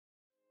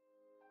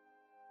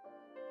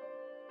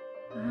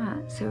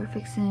So we're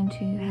fixing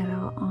to head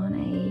out on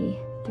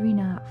a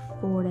 3-night,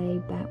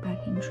 4-day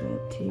backpacking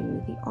trip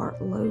to the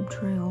Art Loeb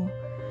Trail.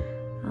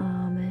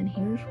 And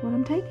here's what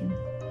I'm taking.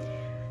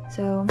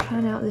 So I'm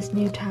trying out this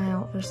new tie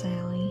out for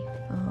Sally.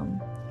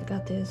 I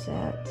got this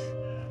at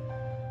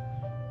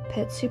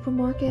Pet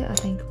Supermarket, I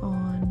think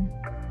on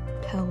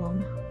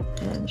Pelham,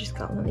 and just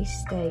got one of these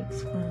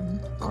stakes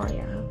from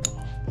Aria.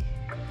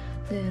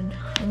 Then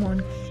I'm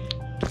on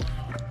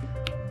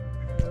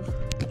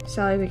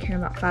Sally will be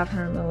carrying about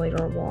 500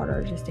 milliliter of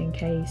water just in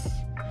case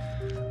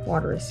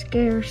water is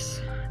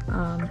scarce.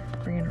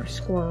 Bringing her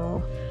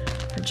squirrel,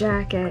 her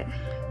jacket,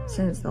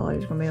 since the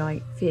load's gonna be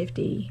like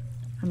 50,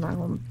 I'm not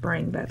gonna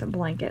bring both a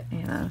blanket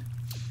and a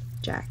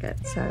jacket.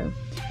 So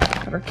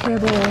got her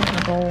kibble,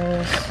 her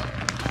bowls,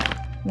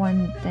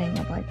 one thing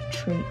of like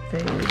treat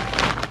food,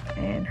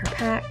 and her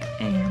pack,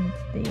 and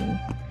the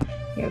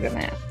yoga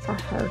mat for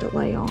her to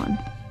lay on.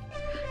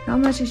 Not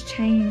much has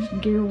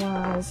changed gear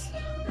wise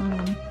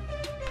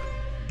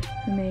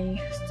for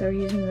me. Still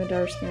using the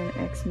Davidson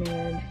X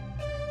Mid.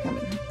 Got my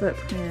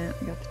footprint,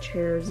 I got the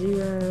chair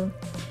 0,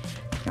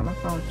 got my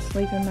foam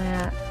sleeping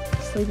mat,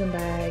 sleeping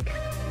bag,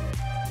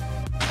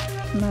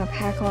 my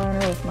pack liner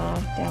with my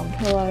down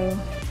pillow,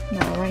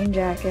 my rain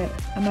jacket.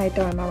 I may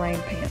throw in my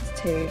rain pants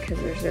too because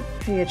there's a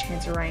pretty good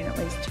chance of rain at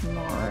least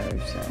tomorrow.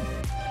 So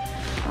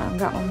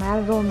got my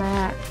Matador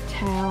mat,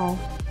 towel,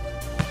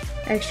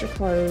 extra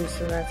clothes,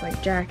 so that's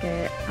like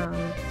jacket,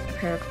 a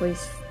pair of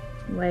fleece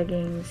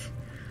leggings,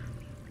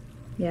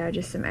 yeah,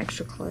 just some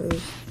extra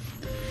clothes,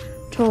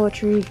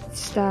 toiletry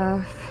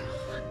stuff.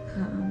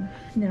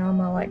 You know,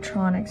 my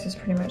electronics is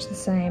pretty much the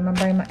same. I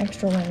bring my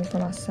extra lens for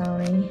my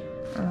Sony,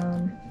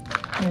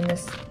 and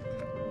this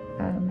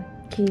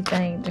key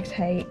thing to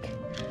take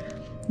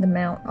the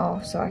mount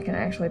off so I can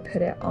actually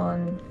put it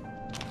on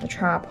the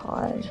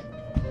tripod.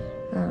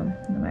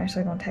 I'm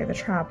actually going to take the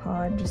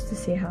tripod just to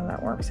see how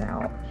that works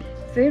out.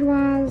 Food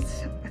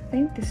wise, I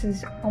think this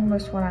is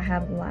almost what I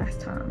had last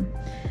time.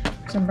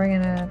 So I'm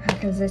bringing a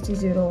pack of zesty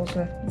zoodles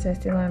with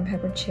zesty lemon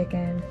pepper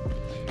chicken.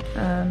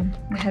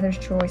 Heather's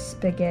Choice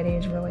spaghetti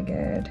is really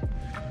good.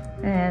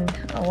 And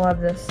I love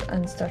this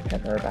unstuffed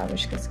pepper by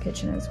Wishka's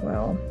Kitchen as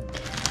well.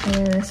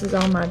 And this is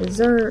all my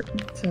dessert.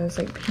 So it's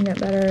like peanut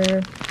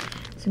butter,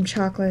 some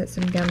chocolate,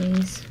 some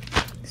gummies.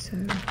 So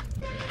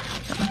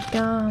got my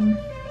gum.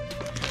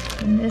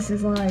 And this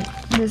is like,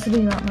 this will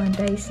be like my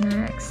day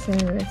snacks. So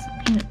it's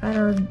peanut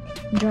butter,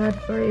 dried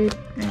fruit,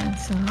 and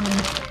some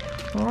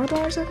bar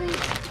bars, I think.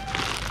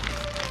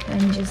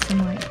 And just some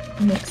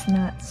like mixed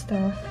nut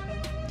stuff.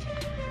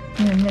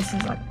 And then this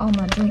is like all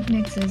my drink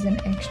mixes and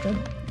extra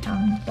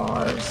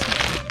bars.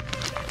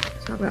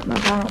 So I've got my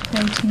vital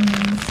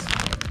proteins,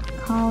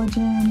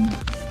 collagen,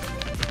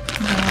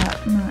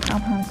 got my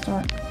Alpine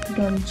Start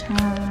Goaty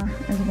chai,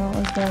 as well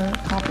as the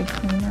coffee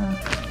cleaner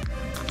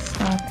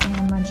stuff,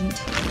 and my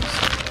G2s.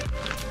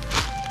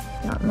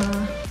 Got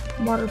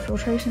my water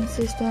filtration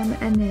system,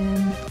 and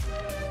then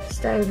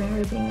stove and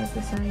everything is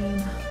the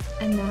same.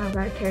 And then I've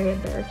got to carry a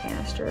bear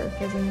canister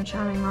because in the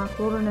Shining Rock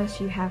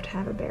Wilderness you have to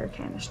have a bear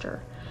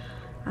canister.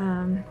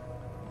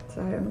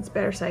 So it's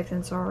better safe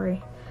than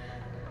sorry.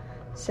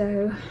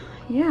 So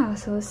yeah,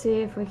 so let's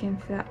see if we can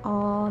fit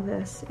all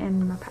this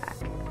in my pack.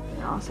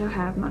 I also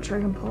have my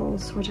trekking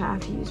poles, which I have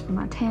to use for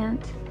my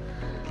tent.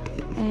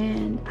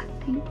 And I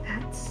think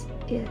that's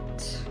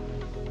it.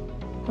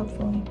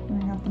 Hopefully,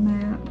 I got the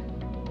map.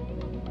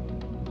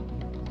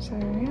 So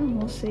yeah,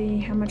 we'll see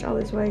how much all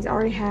this weighs. I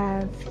already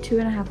have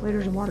 2.5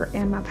 liters of water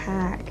in my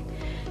pack.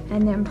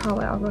 And then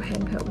probably I'll go ahead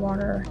and put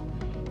water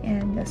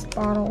in this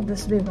bottle.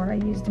 This will be what I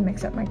use to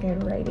mix up my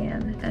Gatorade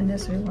in. And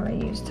this will be what I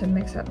use to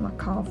mix up my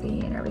coffee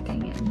and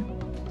everything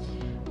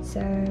in. So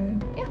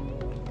yeah,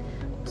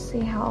 we'll see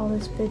how all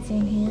this fits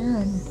in here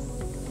and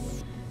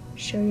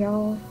show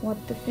y'all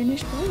what the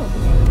finished bowl will be.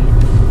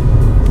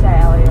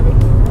 Sally over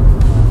here,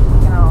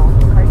 looking all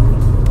crazy.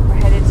 We're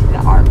headed to the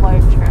Art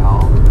Loeb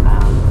Trail.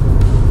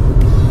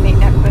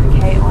 Meeting up with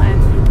Caitlin,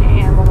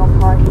 and we're gonna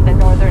park at the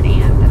northern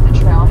end of the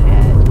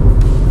trailhead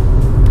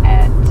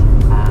at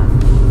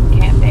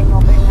Camp Daniel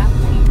Boone, I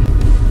think.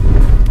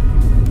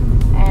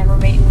 And we're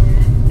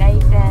meeting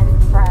Nathan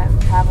from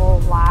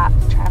Traveling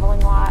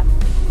Light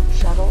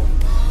Shuttled.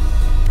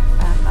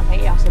 I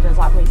think he also does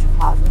like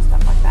resupplies and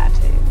stuff like that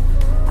too.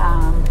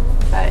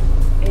 But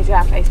he's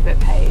got a Facebook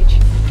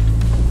page.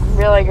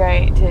 Really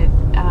great to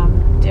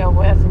deal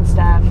with and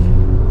stuff.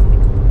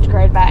 He's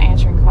great about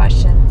answering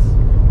questions.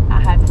 I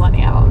had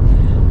plenty of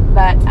them.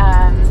 But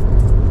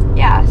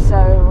yeah,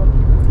 so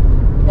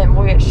then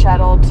we'll get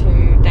shuttled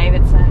to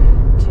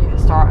Davidson to the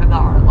start of the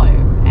Art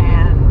Loeb,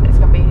 and it's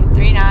gonna be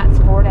 3 nights,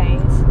 4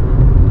 days.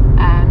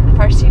 The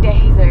first 2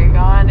 days are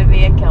going to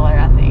be a killer,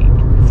 I think,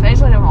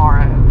 especially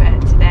tomorrow.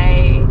 But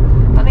today,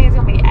 I don't think it's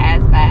gonna be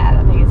as bad.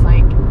 I think it's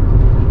like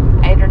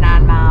 8 or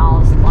 9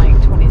 miles, like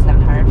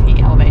 2,700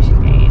 feet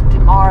elevation gain.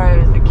 Tomorrow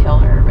is the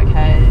killer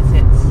because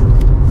it's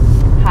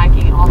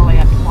hiking all the way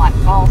up to Black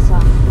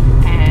Balsam,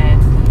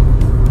 and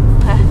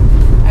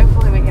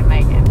hopefully we can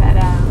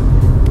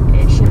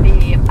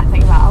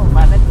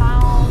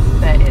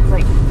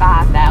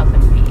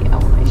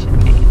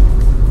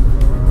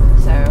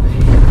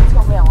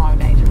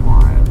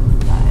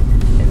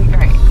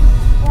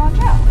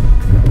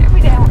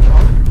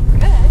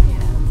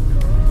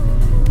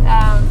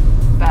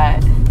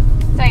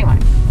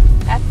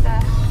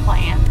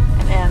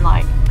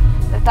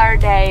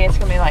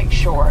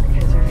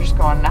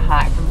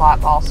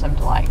of awesome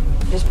to like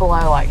just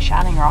below like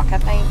Shining Rock, I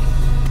think,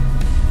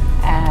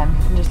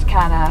 and just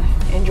kind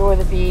of enjoy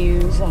the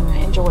views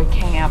and enjoy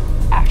camp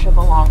after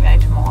the long day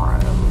tomorrow.